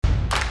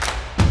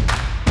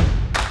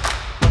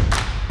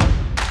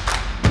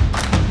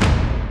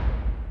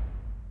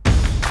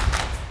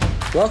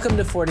Welcome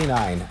to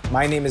 49.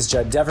 My name is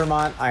Judd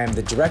Devermont. I am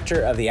the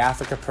director of the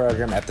Africa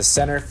program at the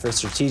Center for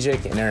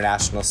Strategic and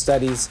International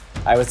Studies.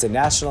 I was the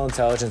National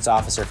Intelligence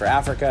Officer for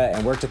Africa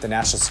and worked at the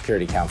National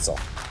Security Council.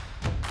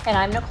 And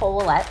I'm Nicole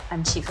Willett.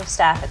 I'm Chief of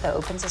Staff at the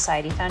Open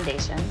Society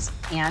Foundations.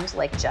 And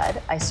like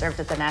Judd, I served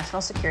at the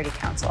National Security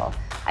Council.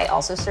 I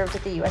also served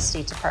at the U.S.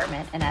 State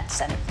Department and at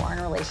Senate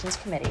Foreign Relations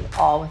Committee,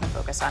 all with a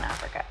focus on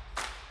Africa.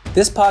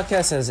 This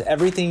podcast has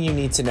everything you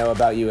need to know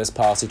about U.S.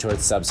 policy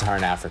towards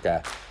sub-Saharan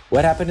Africa.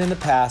 What happened in the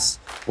past?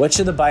 What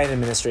should the Biden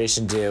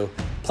administration do?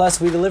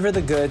 Plus, we deliver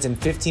the goods in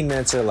 15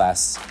 minutes or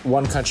less,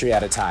 one country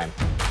at a time.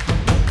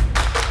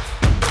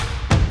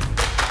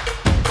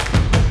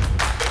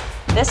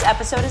 This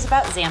episode is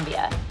about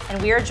Zambia,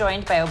 and we are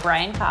joined by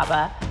O'Brien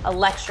Kaaba, a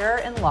lecturer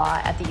in law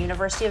at the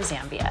University of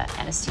Zambia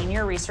and a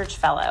senior research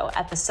fellow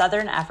at the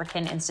Southern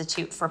African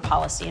Institute for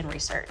Policy and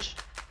Research.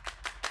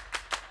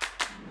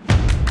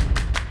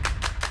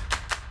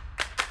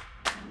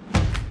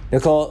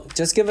 Nicole,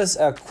 just give us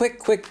a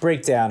quick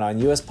breakdown on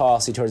U.S.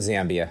 policy towards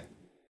Zambia.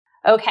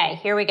 Okay,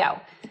 here we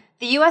go.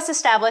 The U.S.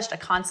 established a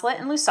consulate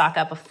in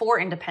Lusaka before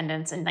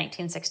independence in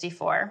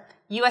 1964.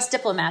 U.S.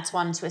 diplomats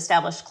wanted to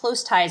establish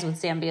close ties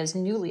with Zambia's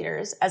new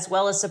leaders, as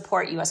well as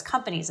support U.S.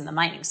 companies in the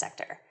mining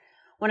sector.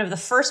 One of the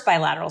first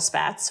bilateral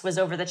spats was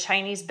over the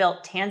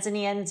Chinese-built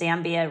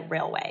Tanzanian-Zambia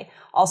Railway,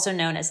 also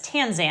known as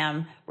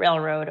Tanzam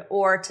Railroad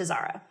or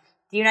Tazara.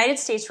 The United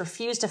States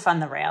refused to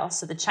fund the rail,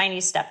 so the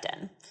Chinese stepped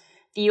in.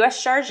 The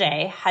U.S. charge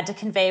had to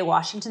convey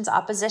Washington's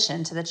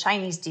opposition to the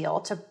Chinese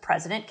deal to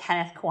President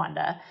Kenneth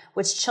Kaunda,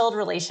 which chilled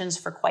relations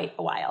for quite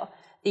a while.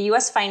 The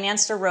U.S.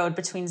 financed a road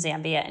between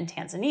Zambia and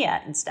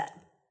Tanzania instead.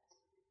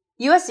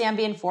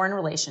 U.S.-Zambian foreign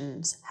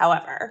relations,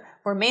 however,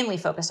 were mainly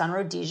focused on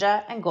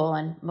Rhodesia,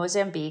 Angola,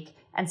 Mozambique,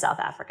 and South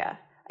Africa.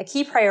 A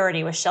key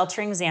priority was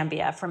sheltering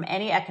Zambia from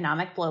any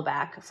economic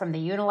blowback from the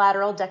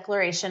Unilateral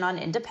Declaration on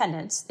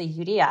Independence, the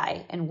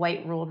UDI, in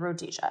white-ruled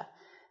Rhodesia.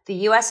 The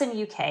U.S. and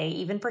U.K.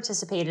 even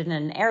participated in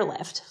an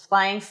airlift,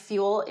 flying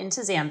fuel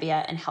into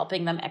Zambia and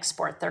helping them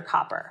export their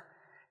copper.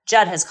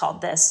 Judd has called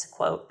this,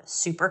 quote,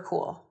 super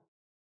cool.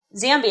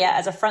 Zambia,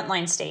 as a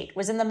frontline state,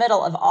 was in the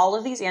middle of all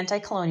of these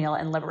anti-colonial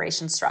and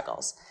liberation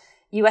struggles.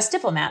 U.S.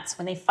 diplomats,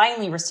 when they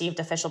finally received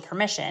official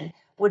permission,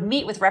 would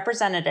meet with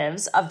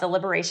representatives of the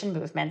liberation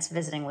movements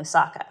visiting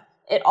Lusaka.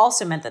 It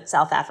also meant that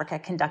South Africa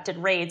conducted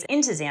raids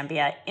into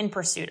Zambia in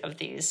pursuit of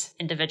these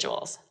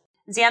individuals.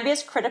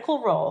 Zambia's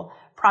critical role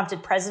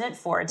prompted President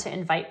Ford to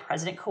invite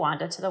President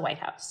Kaunda to the White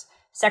House.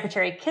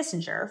 Secretary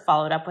Kissinger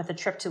followed up with a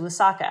trip to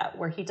Lusaka,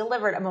 where he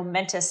delivered a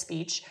momentous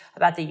speech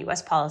about the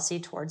U.S. policy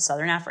towards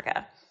Southern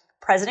Africa.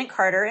 President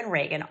Carter and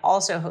Reagan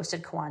also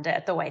hosted Kaunda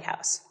at the White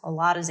House. A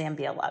lot of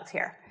Zambia love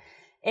here.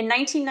 In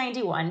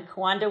 1991,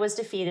 Kaunda was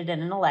defeated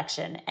in an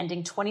election,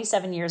 ending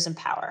 27 years in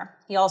power.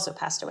 He also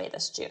passed away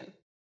this June.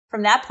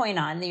 From that point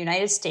on, the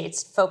United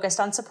States focused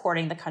on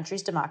supporting the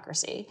country's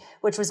democracy,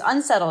 which was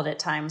unsettled at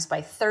times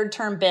by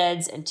third-term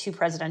bids and 2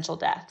 presidential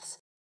deaths.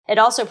 It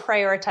also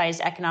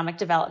prioritized economic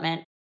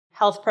development,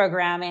 health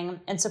programming,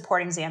 and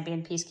supporting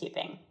Zambian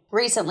peacekeeping.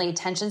 Recently,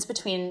 tensions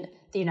between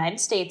the United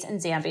States and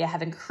Zambia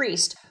have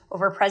increased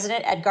over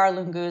President Edgar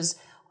Lungu's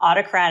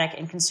autocratic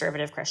and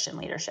conservative Christian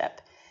leadership.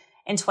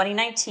 In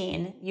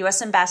 2019,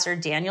 U.S. Ambassador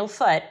Daniel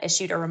Foote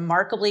issued a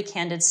remarkably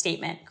candid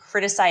statement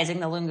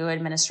criticizing the Lungu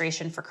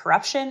administration for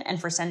corruption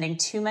and for sending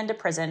 2 men to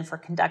prison for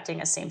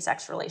conducting a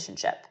same-sex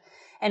relationship,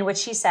 in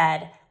which he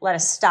said, "Let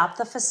us stop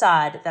the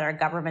facade that our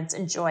governments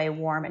enjoy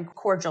warm and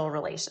cordial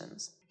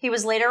relations." He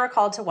was later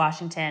recalled to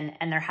Washington,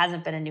 and there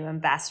hasn't been a new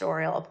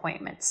ambassadorial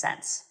appointment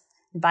since.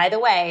 By the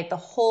way, the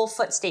whole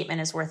Foote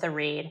statement is worth a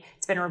read.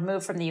 It's been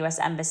removed from the U.S.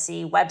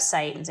 Embassy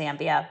website in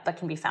Zambia, but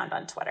can be found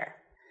on Twitter.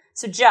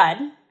 So, Judd,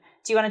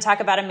 do you want to talk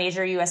about a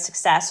major U.S.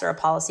 success or a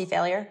policy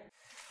failure?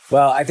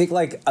 Well, I think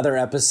like other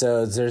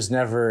episodes, there's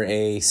never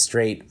a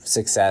straight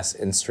success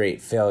and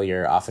straight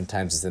failure.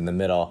 Oftentimes it's in the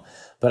middle.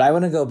 But I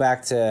want to go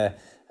back to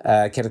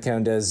Kenneth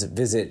Kaunda's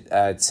visit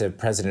to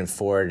President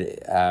Ford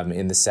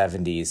in the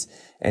 70s.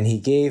 And he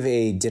gave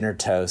a dinner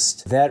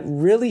toast that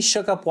really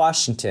shook up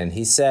Washington.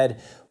 He said,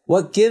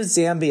 "What gives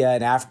Zambia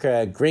and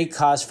Africa a great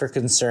cause for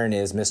concern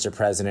is, Mr.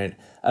 President,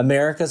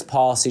 America's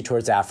policy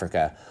towards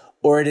Africa,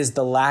 or it is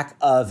the lack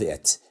of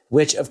it,"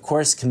 which of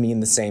course can mean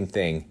the same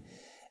thing.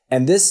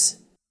 And this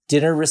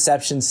dinner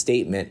reception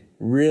statement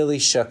really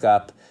shook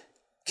up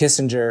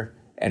Kissinger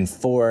and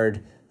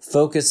Ford,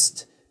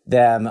 focused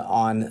them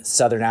on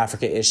Southern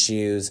Africa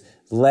issues,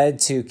 led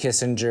to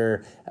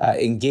Kissinger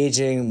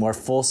engaging more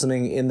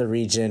fulsomely in the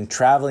region,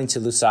 traveling to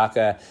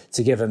Lusaka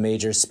to give a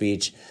major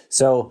speech.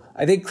 So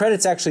I think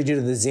credit's actually due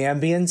to the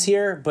Zambians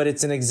here, but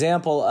it's an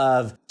example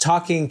of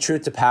talking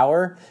truth to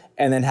power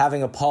and then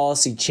having a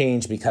policy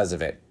change because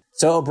of it.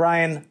 So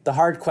O'Brien, the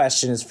hard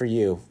question is for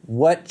you.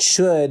 What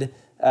should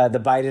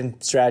the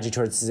Biden strategy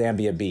towards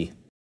Zambia be?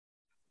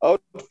 I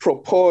would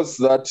propose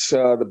that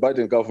the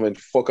Biden government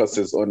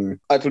focuses on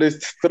at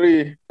least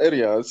three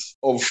areas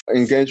of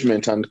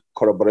engagement and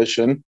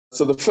collaboration.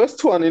 So the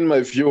first one, in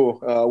my view,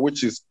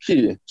 which is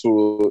key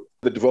to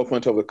the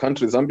development of the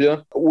country,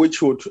 Zambia,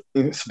 which would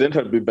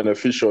incidentally be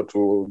beneficial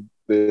to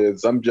the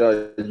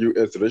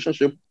Zambia-US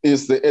relationship,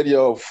 is the area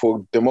of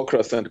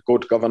democracy and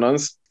good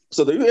governance.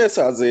 So the US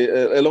has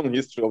a long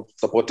history of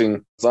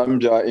supporting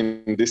Zambia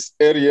in this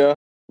area.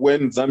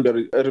 When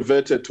Zambia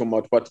reverted to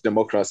multi-party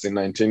democracy in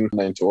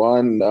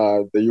 1991,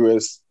 the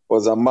US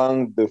was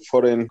among the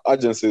foreign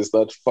agencies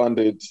that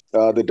funded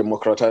the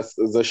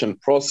democratization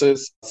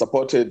process,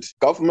 supported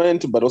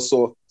government, but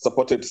also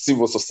supported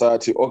civil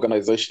society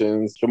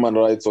organizations, human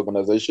rights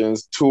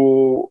organizations,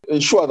 to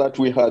ensure that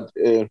we had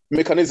a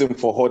mechanism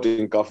for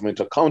holding government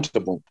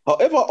accountable.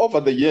 However, over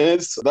the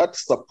years, that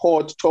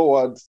support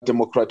towards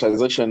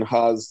democratization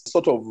has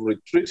sort of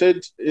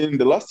retreated. In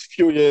the last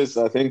few years,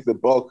 I think the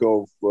bulk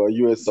of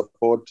US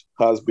support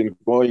has been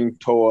going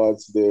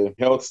towards the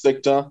health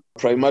sector,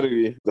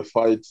 primarily the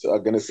fight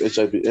against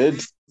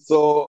HIV/AIDS.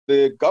 So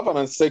the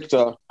governance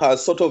sector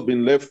has sort of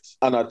been left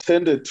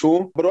unattended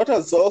to. But what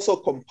has also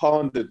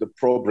compounded the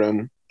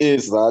problem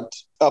is that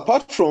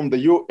apart from the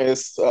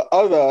US,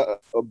 other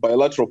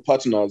bilateral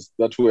partners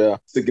that were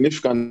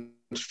significant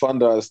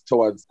funders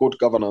towards good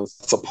governance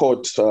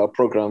support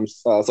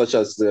programs, such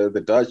as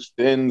the Dutch,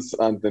 Danes,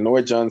 and the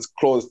Norwegians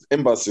closed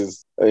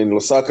embassies in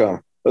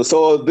Lusaka.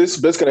 So this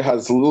basically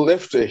has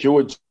left a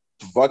huge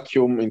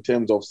vacuum in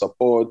terms of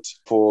support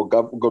for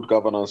good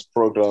governance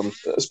programs,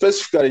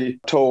 specifically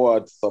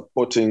towards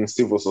supporting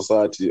civil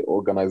society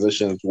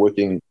organizations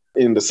working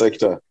in the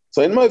sector.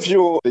 So in my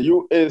view, the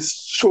US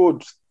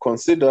should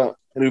consider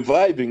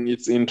reviving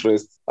its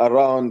interest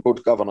around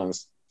good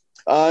governance.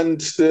 And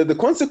the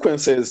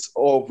consequences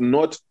of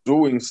not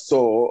doing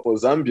so for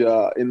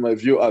Zambia, in my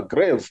view, are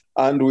grave.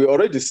 And we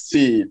already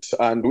see it,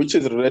 and which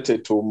is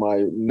related to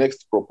my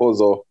next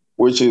proposal,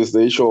 which is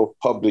the issue of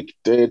public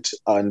debt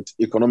and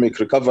economic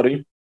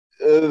recovery.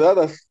 The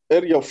other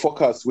area of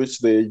focus which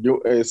the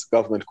US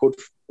government could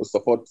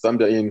support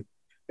Zambia in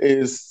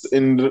is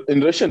in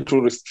relation to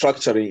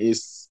restructuring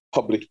its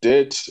public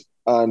debt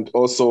and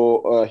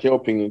also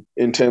helping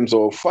in terms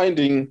of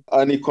finding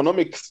an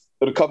economic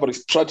recovery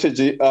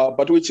strategy,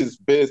 but which is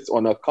based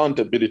on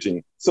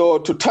accountability. So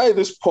to tie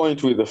this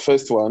point with the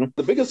first one,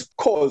 the biggest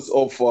cause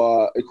of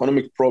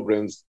economic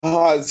problems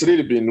has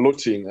really been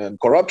looting and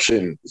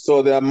corruption.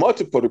 So there are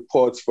multiple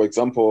reports, for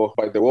example,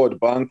 by the World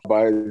Bank,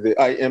 by the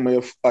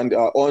IMF, and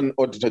our own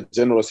Auditor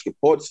General's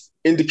reports,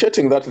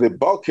 indicating that the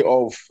bulk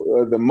of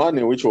the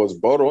money which was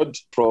borrowed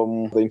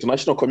from the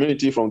international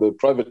community, from the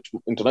private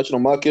international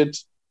market,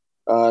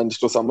 and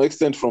to some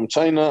extent from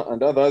China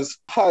and others,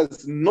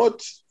 has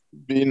not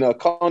been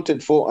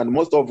accounted for, and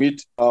most of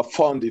it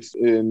found it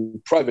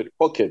in private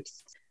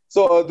pockets.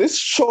 So this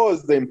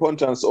shows the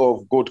importance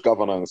of good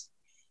governance.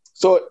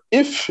 So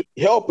if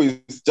help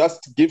is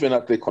just given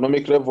at the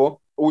economic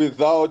level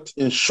without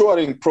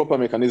ensuring proper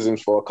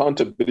mechanisms for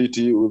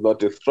accountability,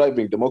 without a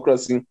thriving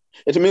democracy,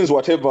 it means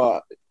whatever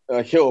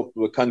help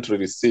the country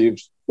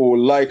receives will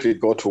likely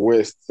go to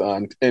waste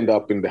and end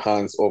up in the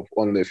hands of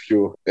only a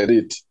few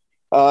elite.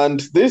 And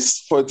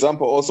this, for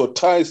example, also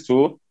ties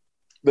to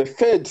the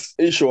third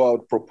issue I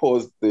would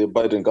propose the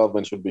Biden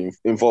government should be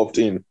involved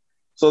in.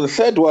 So the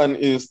third one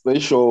is the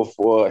issue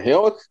of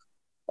health.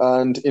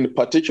 And in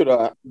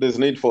particular, there's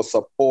need for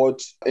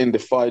support in the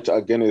fight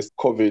against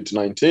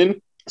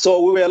COVID-19.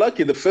 So we were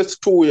lucky the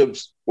first two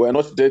waves were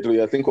not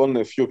deadly. I think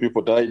only a few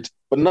people died.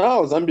 But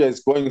now Zambia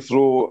is going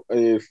through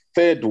a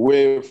third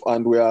wave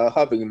and we are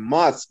having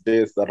mass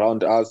deaths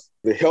around us.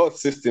 The health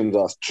systems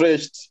are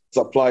stretched,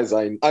 supplies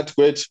are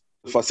inadequate,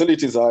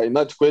 facilities are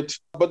inadequate.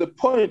 But the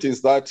point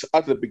is that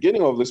at the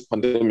beginning of this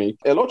pandemic,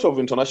 a lot of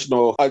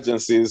international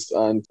agencies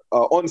and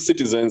our own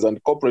citizens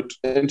and corporate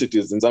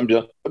entities in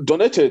Zambia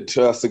donated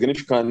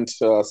significant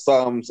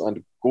sums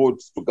and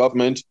goods to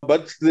government.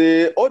 But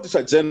the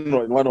Auditor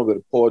General in one of the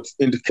reports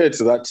indicates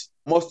that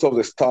most of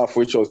the stuff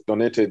which was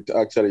donated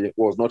actually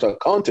was not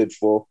accounted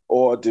for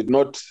or did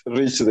not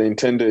reach the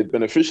intended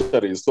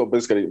beneficiaries. So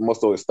basically,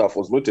 most of the stuff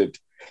was looted.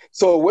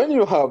 So when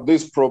you have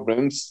these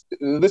problems,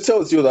 this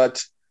tells you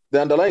that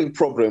the underlying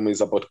problem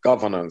is about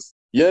governance.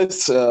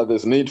 Yes,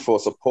 there's need for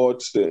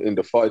support in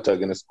the fight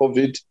against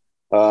COVID.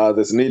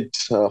 There's need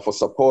for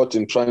support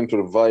in trying to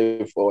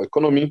revive our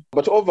economy.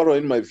 But overall,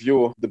 in my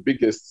view, the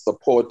biggest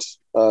support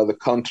the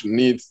country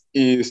needs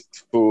is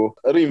to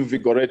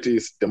reinvigorate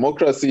its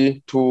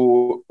democracy,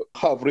 to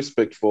have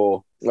respect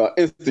for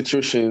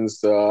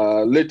institutions,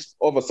 let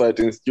oversight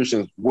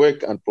institutions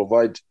work and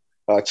provide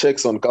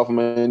checks on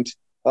government.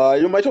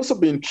 You might also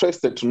be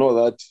interested to know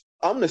that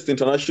Amnesty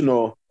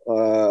International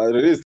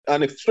released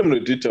an extremely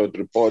detailed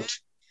report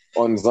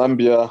on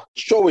Zambia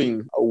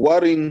showing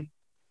worrying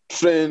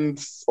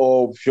trends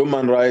of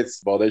human rights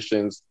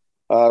violations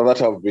that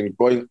have been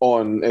going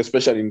on,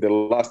 especially in the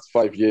last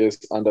 5 years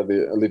under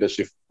the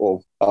leadership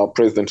of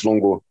President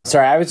Lungu.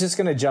 Sorry, I was just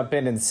going to jump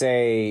in and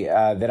say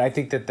that I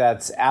think that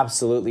that's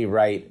absolutely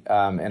right.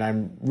 And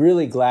I'm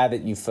really glad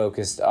that you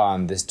focused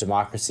on this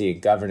democracy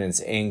and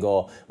governance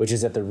angle, which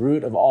is at the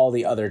root of all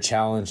the other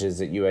challenges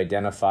that you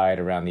identified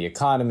around the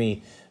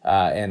economy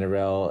and as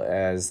well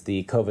as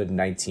the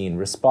COVID-19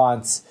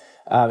 response.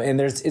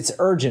 And it's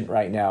urgent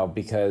right now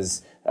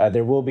because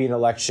there will be an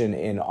election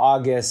in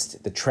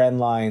August. The trend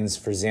lines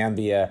for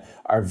Zambia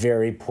are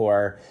very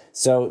poor.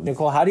 So,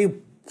 Nicole, how do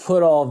you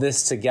put all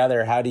this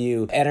together? How do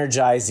you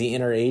energize the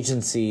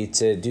interagency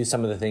to do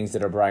some of the things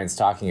that O'Brien's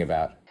talking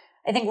about?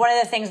 I think one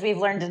of the things we've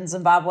learned in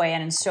Zimbabwe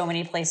and in so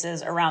many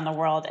places around the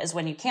world is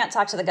when you can't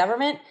talk to the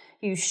government,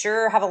 you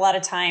sure have a lot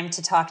of time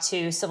to talk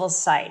to civil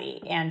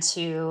society and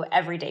to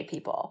everyday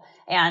people.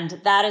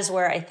 And that is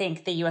where I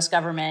think the U.S.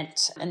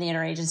 government and the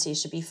interagency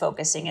should be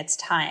focusing its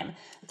time.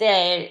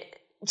 The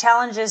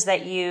challenges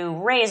that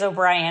you raise,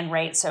 O'Brien,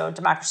 right? So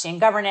democracy and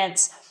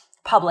governance,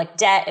 public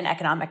debt and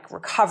economic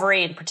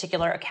recovery, in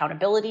particular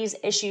accountabilities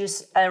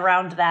issues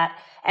around that,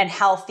 and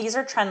health. These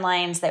are trend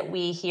lines that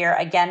we hear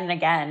again and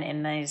again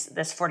in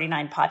this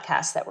 49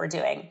 podcasts that we're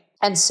doing.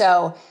 And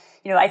so,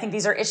 I think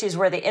these are issues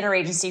where the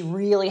interagency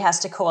really has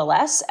to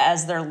coalesce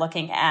as they're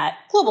looking at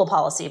global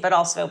policy, but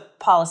also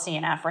policy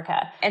in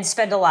Africa, and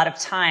spend a lot of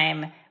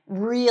time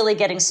really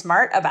getting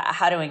smart about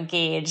how to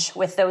engage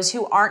with those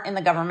who aren't in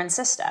the government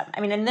system.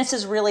 And this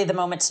is really the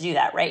moment to do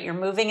that, right? You're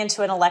moving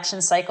into an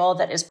election cycle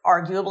that is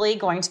arguably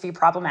going to be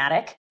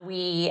problematic.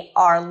 We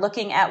are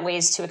looking at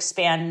ways to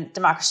expand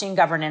democracy and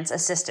governance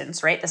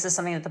assistance, right? This is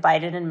something that the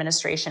Biden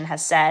administration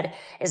has said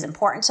is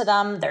important to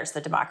them. There's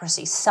the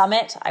Democracy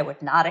Summit. I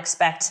would not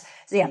expect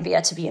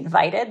Zambia to be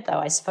invited, though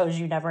I suppose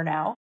you never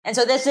know. And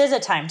so this is a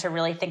time to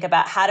really think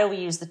about how do we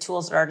use the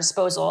tools at our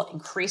disposal,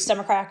 increase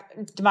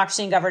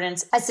democracy and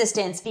governance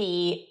assistance,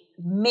 the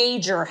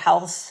major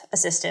health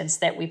assistance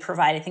that we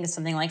provide. I think it's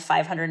something like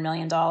 $500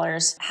 million.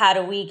 How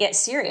do we get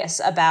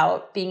serious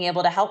about being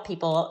able to help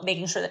people,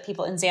 making sure that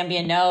people in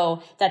Zambia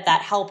know that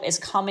that help is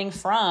coming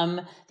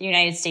from the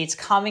United States,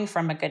 coming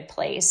from a good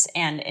place,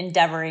 and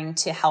endeavoring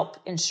to help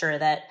ensure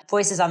that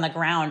voices on the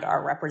ground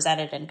are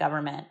represented in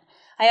government.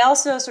 I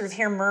also sort of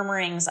hear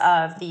murmurings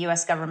of the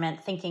U.S.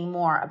 government thinking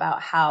more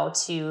about how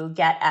to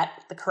get at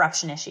the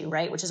corruption issue,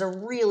 right? Which is a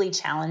really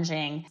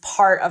challenging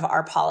part of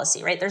our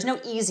policy, right? There's no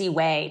easy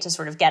way to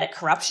sort of get at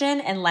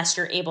corruption unless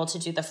you're able to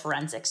do the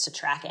forensics to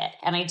track it.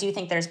 And I do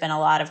think there's been a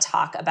lot of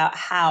talk about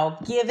how,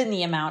 given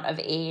the amount of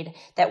aid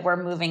that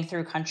we're moving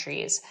through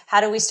countries,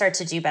 how do we start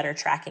to do better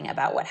tracking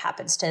about what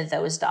happens to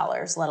those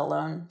dollars, let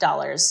alone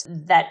dollars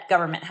that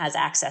government has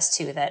access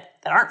to that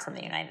aren't from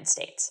the United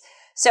States.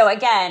 So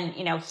again,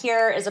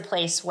 here is a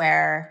place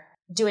where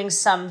doing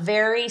some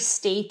very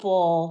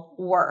staple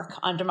work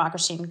on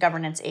democracy and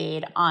governance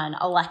aid, on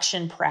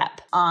election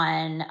prep,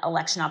 on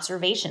election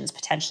observations,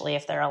 potentially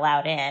if they're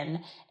allowed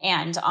in,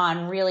 and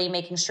on really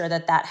making sure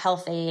that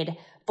health aid,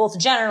 both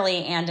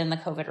generally and in the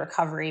COVID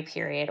recovery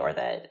period, or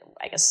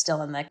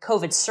still in the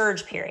COVID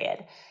surge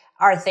period,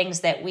 are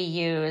things that we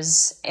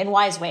use in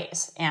wise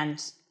ways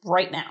and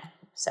right now.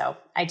 So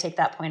I take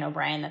that point,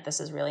 O'Brien, that this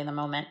is really the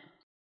moment.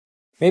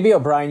 Maybe,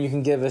 O'Brien, you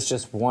can give us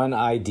just one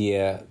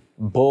idea,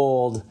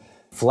 bold,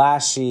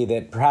 flashy,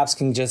 that perhaps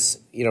can just,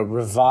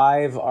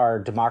 revive our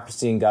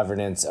democracy and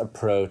governance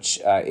approach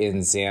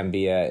in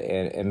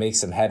Zambia and make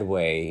some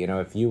headway.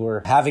 If you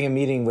were having a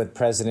meeting with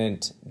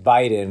President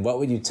Biden, what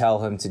would you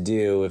tell him to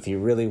do if you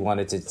really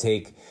wanted to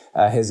take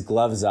his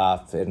gloves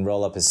off and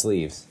roll up his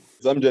sleeves?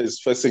 Zambia is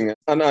facing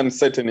an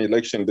uncertain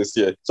election this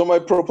year. So my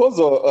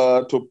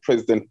proposal to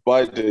President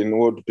Biden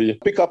would be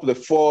pick up the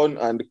phone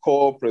and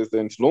call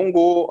President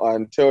Lungu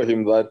and tell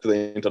him that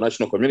the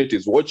international community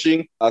is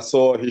watching.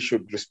 So he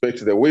should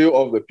respect the will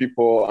of the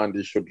people and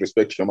he should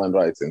respect human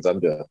rights in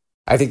Zambia.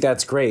 I think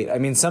that's great.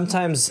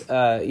 Sometimes,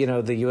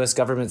 the U.S.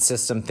 government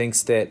system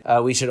thinks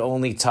that we should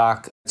only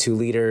talk to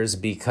leaders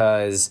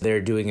because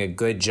they're doing a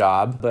good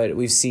job. But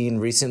we've seen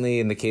recently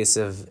in the case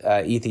of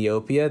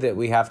Ethiopia that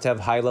we have to have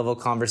high-level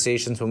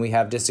conversations when we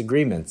have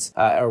disagreements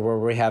or where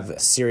we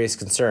have serious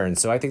concerns.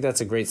 So I think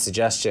that's a great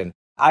suggestion.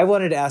 I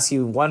wanted to ask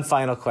you one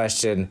final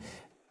question.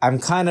 I'm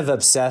kind of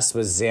obsessed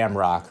with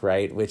Zamrock,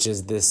 right, which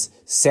is this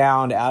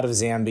sound out of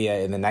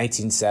Zambia in the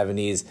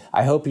 1970s.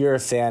 I hope you're a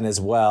fan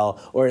as well,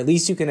 or at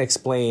least you can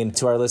explain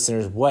to our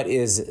listeners, what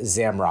is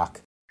Zamrock?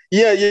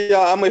 Yeah,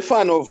 I'm a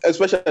fan of,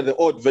 especially the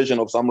old version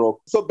of Zamrock.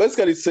 So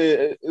basically,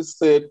 it's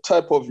a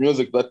type of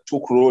music that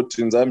took root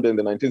in Zambia in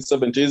the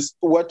 1970s.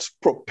 What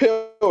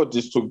propelled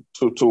it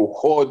to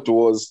hold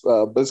was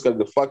basically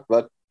the fact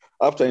that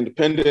after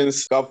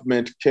independence,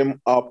 government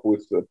came up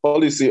with a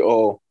policy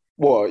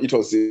it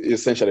was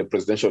essentially a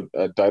presidential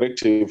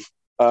directive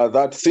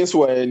that since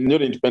we're a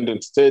newly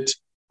independent state,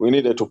 we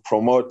needed to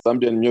promote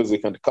Zambian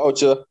music and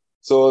culture.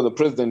 So the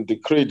president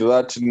decreed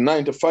that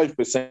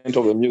 95%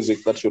 of the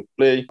music that should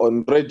play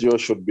on radio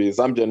should be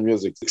Zambian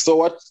music. So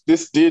what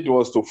this did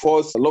was to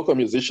force local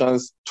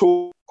musicians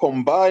to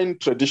combine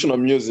traditional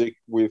music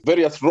with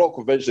various rock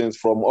versions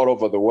from all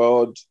over the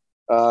world.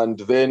 And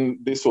then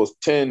this was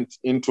turned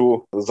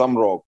into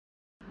Zamrock.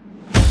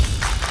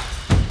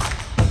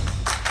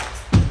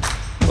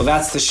 Well,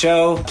 that's the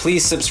show.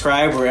 Please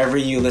subscribe wherever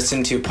you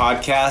listen to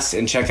podcasts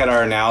and check out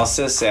our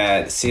analysis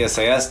at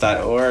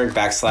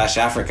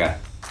csis.org/Africa.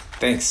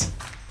 Thanks.